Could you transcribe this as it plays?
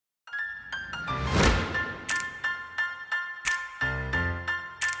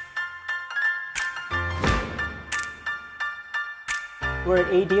We're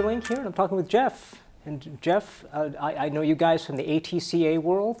at ADLINK here, and I'm talking with Jeff. And Jeff, I know you guys from the ATCA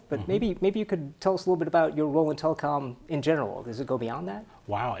world, but maybe you could tell us a little bit about your role in telecom in general. Does it go beyond that?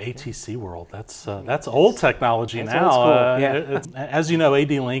 Wow, ATC world, that's old technology now. Old school. Yeah. As you know,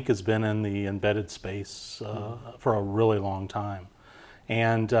 ADLINK has been in the embedded space for a really long time.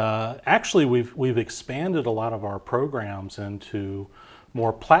 And actually, we've expanded a lot of our programs into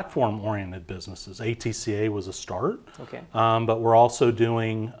more platform-oriented businesses. ATCA was a start, but we're also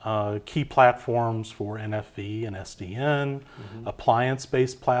doing key platforms for NFV and SDN,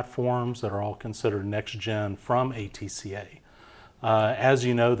 appliance-based platforms that are all considered next-gen from ATCA. As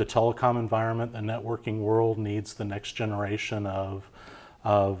you know, the telecom environment, the networking world needs the next generation of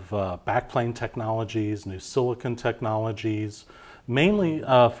backplane technologies, new silicon technologies, mainly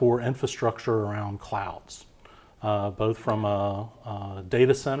for infrastructure around clouds. Both from a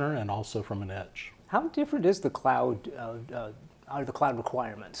data center and also from an edge. How different is the cloud, are the cloud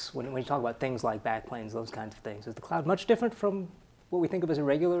requirements? When you talk about things like backplanes, those kinds of things, is the cloud much different from what we think of as a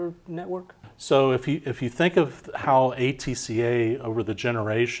regular network? So if you think of how ATCA over the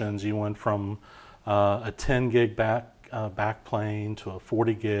generations, you went from a 10 gig backplane to a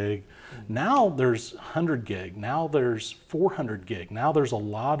 40 gig. Now there's 100 gig, now there's 400 gig. Now there's a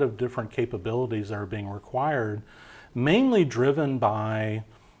lot of different capabilities that are being required, mainly driven by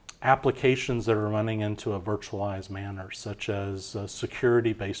applications that are running into a virtualized manner, such as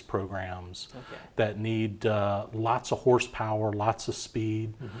security-based programs that need lots of horsepower, lots of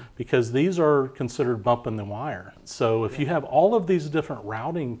speed, because these are considered bump in the wire. So if you have all of these different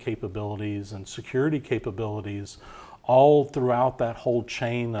routing capabilities and security capabilities all throughout that whole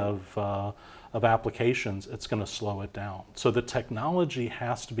chain of applications, it's going to slow it down. So the technology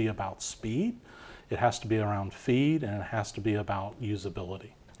has to be about speed, it has to be around feed, and it has to be about usability.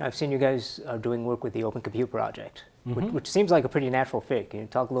 I've seen you guys are doing work with the Open Compute Project, which seems like a pretty natural fit. Can you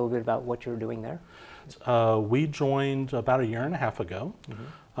talk a little bit about what you're doing there? We joined about a year and a half ago,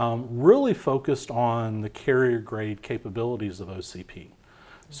 really focused on the carrier grade capabilities of OCP.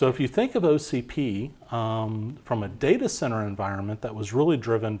 So if you think of OCP from a data center environment that was really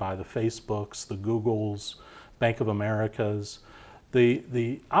driven by the Facebooks, the Googles, Bank of Americas,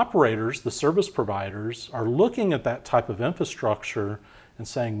 the operators, the service providers are looking at that type of infrastructure and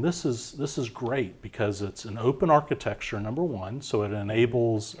saying this is great because it's an open architecture, number one, so it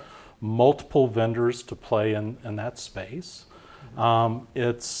enables multiple vendors to play in that space.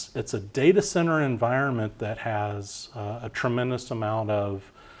 It's a data center environment that has a tremendous amount of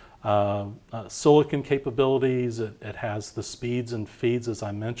silicon capabilities. It has the speeds and feeds, as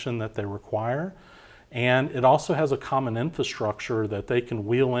I mentioned, that they require. And it also has a common infrastructure that they can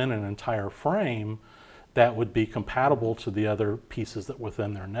wheel in an entire frame that would be compatible to the other pieces that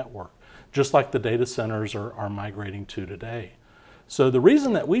within their network, just like the data centers are migrating to today. So the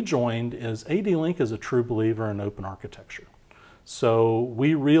reason that we joined is ADLINK is a true believer in open architecture. So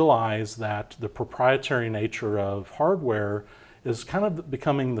we realize that the proprietary nature of hardware is kind of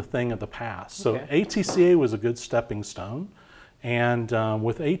becoming the thing of the past. So ATCA was a good stepping stone, and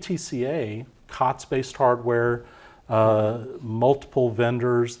with ATCA, COTS-based hardware, multiple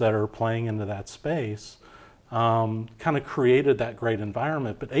vendors that are playing into that space, kind of created that great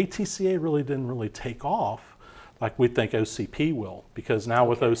environment. But ATCA really didn't take off like we think OCP will, because now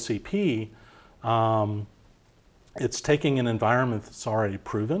with OCP, it's taking an environment that's already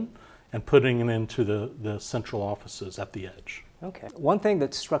proven and putting it into the central offices at the edge. Okay. One thing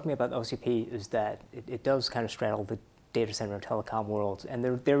that struck me about OCP is that it does kind of straddle the data center and telecom worlds, and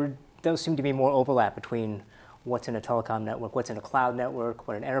there does seem to be more overlap between what's in a telecom network, what's in a cloud network,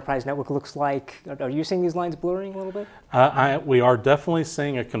 what an enterprise network looks like. Are you seeing these lines blurring a little bit? We are definitely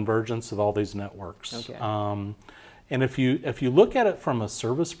seeing a convergence of all these networks. Okay. And if you look at it from a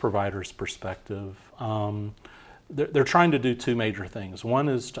service provider's perspective, they're trying to do two major things. One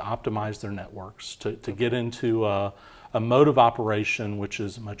is to optimize their networks, to get into a mode of operation which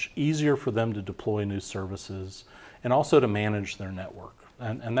is much easier for them to deploy new services, and also to manage their network.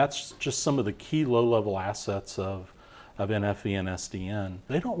 And that's just some of the key low-level assets of NFV and SDN.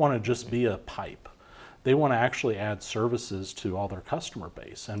 They don't want to just be a pipe. They want to actually add services to all their customer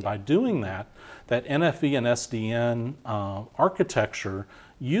base. And by doing that, that NFV and SDN architecture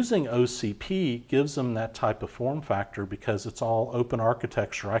using OCP gives them that type of form factor because it's all open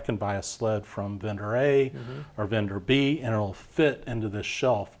architecture. I can buy a sled from vendor A or vendor B and it'll fit into this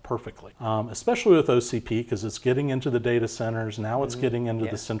shelf perfectly. Especially with OCP because it's getting into the data centers, now it's getting into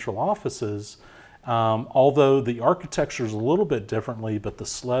the central offices. Although the architecture is a little bit differently, but the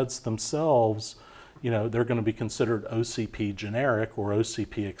sleds themselves, you know, they're going to be considered OCP generic or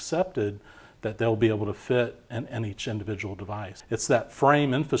OCP accepted that they'll be able to fit in each individual device. It's that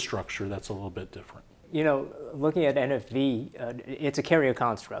frame infrastructure that's a little bit different. You know, looking at NFV, it's a carrier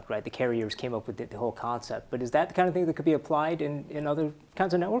construct, right? The carriers came up with the whole concept, but is that the kind of thing that could be applied in other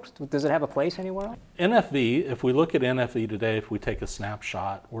kinds of networks? Does it have a place anywhere else? NFV, if we look at NFV today, if we take a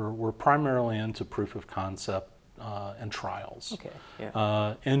snapshot, we're primarily into proof of concept and trials. Okay.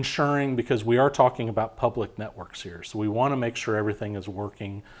 Yeah. Ensuring, because we are talking about public networks here, so we want to make sure everything is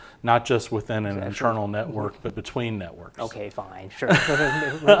working, not just within an internal network, but between networks. Okay, fine, sure. We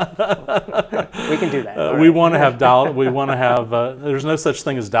can do that. We want to have there's no such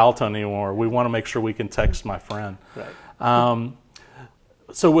thing as Dalton anymore. We want to make sure we can text my friend. Right.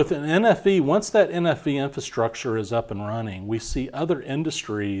 So with an NFV, once that NFV infrastructure is up and running, we see other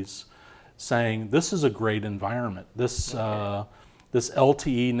industries saying this is a great environment. This this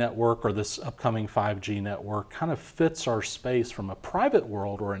LTE network or this upcoming 5G network kind of fits our space from a private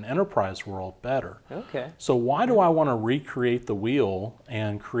world or an enterprise world better. Okay. So why do I want to recreate the wheel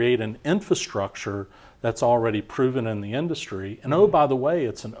and create an infrastructure that's already proven in the industry? And oh, by the way,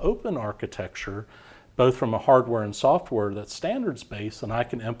 it's an open architecture, both from a hardware and software that's standards-based and I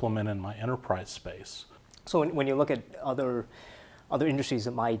can implement in my enterprise space. So when you look at other industries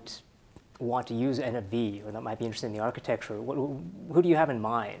that might want to use NFV or that might be interested in the architecture, who do you have in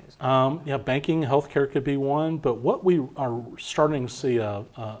mind? Yeah, banking, healthcare could be one, but what we are starting to see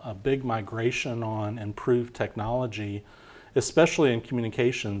a big migration on improved technology, especially in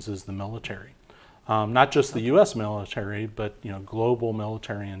communications, is the military. Not just the U.S. military, but global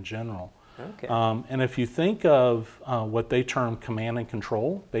military in general. Okay. And if you think of what they term command and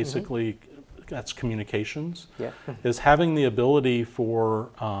control, basically that's communications, is having the ability for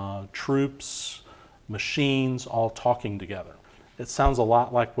troops, machines, all talking together. It sounds a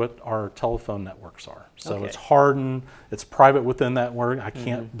lot like what our telephone networks are. So it's hardened, it's private within that network, I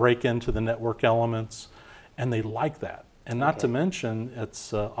can't break into the network elements, and they like that. And not to mention,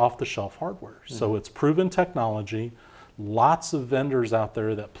 it's off-the-shelf hardware. So it's proven technology, lots of vendors out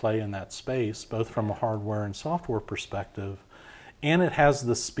there that play in that space, both from a hardware and software perspective. And it has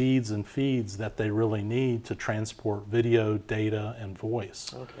the speeds and feeds that they really need to transport video, data, and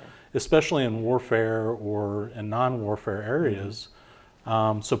voice, especially in warfare or in non-warfare areas.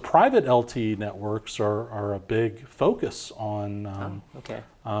 So private LTE networks are a big focus on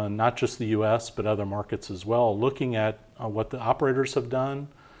not just the U.S., but other markets as well, looking at what the operators have done,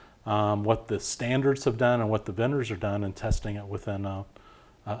 what the standards have done, and what the vendors have done, and testing it within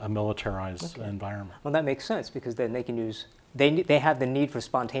a militarized environment. Well, that makes sense, because then they can use they have the need for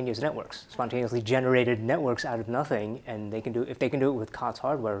spontaneous networks, spontaneously generated networks out of nothing, and if they can do it with COTS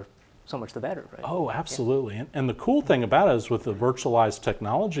hardware, so much the better, right? Oh, absolutely. And the cool thing about it is with the virtualized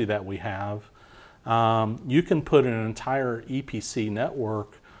technology that we have, you can put an entire EPC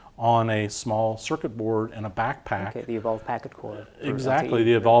network on a small circuit board in a backpack. Okay, the evolved packet core. Exactly,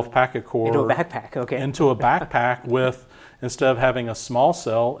 the evolved packet core. Into a backpack, Into a backpack with, instead of having a small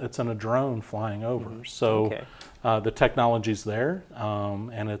cell, it's in a drone flying over. So the technology's there,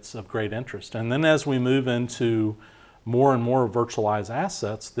 and it's of great interest. And then as we move into more and more virtualized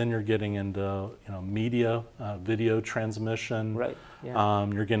assets, then you're getting into media, video transmission. Right. Yeah.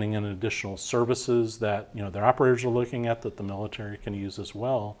 You're getting in additional services that their operators are looking at that the military can use as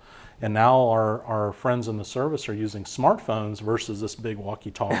well. And now our friends in the service are using smartphones versus this big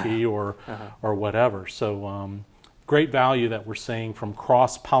walkie-talkie or whatever. So great value that we're seeing from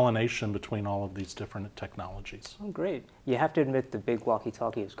cross-pollination between all of these different technologies. Oh, great. You have to admit the big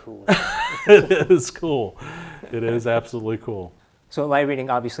walkie-talkie is cool. It is cool. It is absolutely cool. So at Light Reading,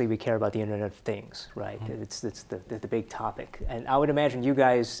 obviously we care about the Internet of Things, right? It's the big topic. And I would imagine you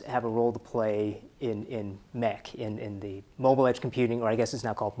guys have a role to play in MEC, in the mobile edge computing, or I guess it's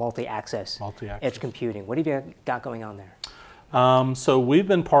now called multi-access edge computing. What have you got going on there? So we've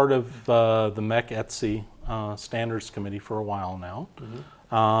been part of the MEC at&t standards committee for a while now.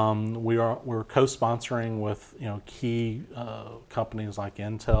 We're co-sponsoring with key companies like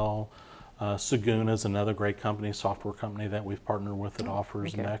Intel. Saguna is another great company, software company that we've partnered with that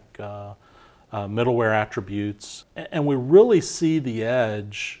offers MEC middleware attributes. And we really see the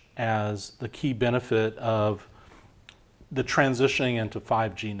edge as the key benefit of the transitioning into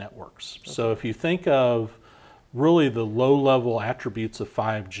 5G networks. So if you think of really the low-level attributes of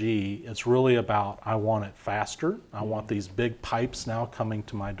 5G, it's really about I want it faster. I want these big pipes now coming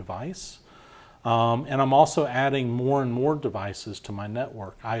to my device. And I'm also adding more and more devices to my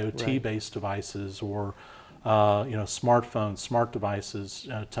network, IoT-based devices or smartphones, smart devices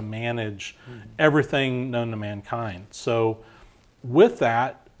to manage everything known to mankind. So with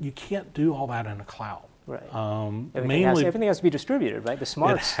that, you can't do all that in a cloud. Right. Mainly, everything has to be distributed, right? The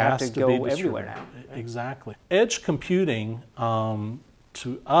smarts have to go everywhere now. Right? Exactly. Edge computing,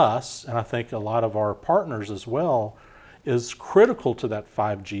 to us, and I think a lot of our partners as well, is critical to that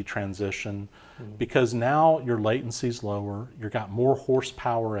 5G transition because now your latency is lower, you've got more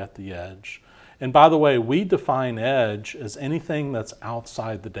horsepower at the edge. And by the way, we define edge as anything that's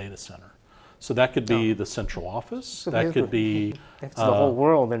outside the data center. So that could be the central office, so that could be... It's the whole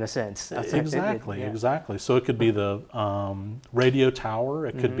world in a sense. Exactly, exactly. So it could be the radio tower,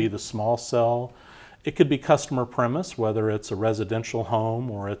 it could be the small cell, it could be customer premise, whether it's a residential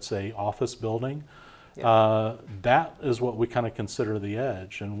home or it's a office building. That is what we kind of consider the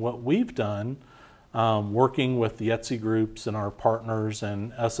edge. And what we've done, working with the at&t groups and our partners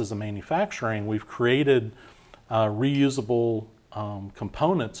and us as a manufacturing, we've created reusable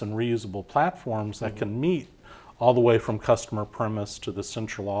components and reusable platforms that can meet all the way from customer premise to the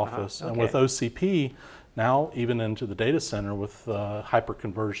central office. And with OCP, now even into the data center with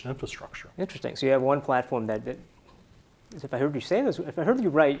hyper-converged infrastructure. Interesting. So you have one platform that, if I heard you say this, if I heard you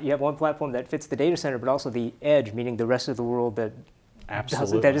right, you have one platform that fits the data center, but also the edge, meaning the rest of the world that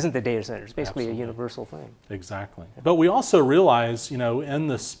that isn't the data center. It's basically a universal thing. Exactly. But we also realize, you know, in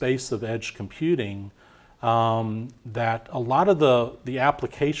the space of edge computing, that a lot of the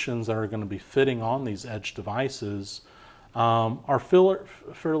applications that are going to be fitting on these edge devices are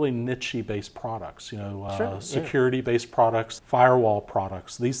fairly niche-y based products, you know, security-based products, firewall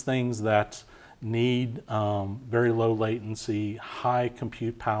products, these things that need very low latency, high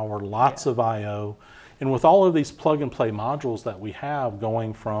compute power, lots of I/O. And with all of these plug-and-play modules that we have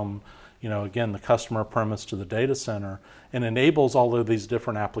going from, you know, again, the customer premise to the data center, it enables all of these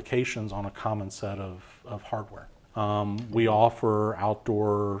different applications on a common set of hardware. We offer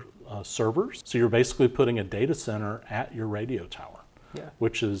outdoor servers, so you're basically putting a data center at your radio tower,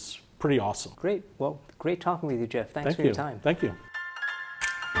 which is pretty awesome. Great. Well, great talking with you, Jeff. Thanks for your time. Thank you.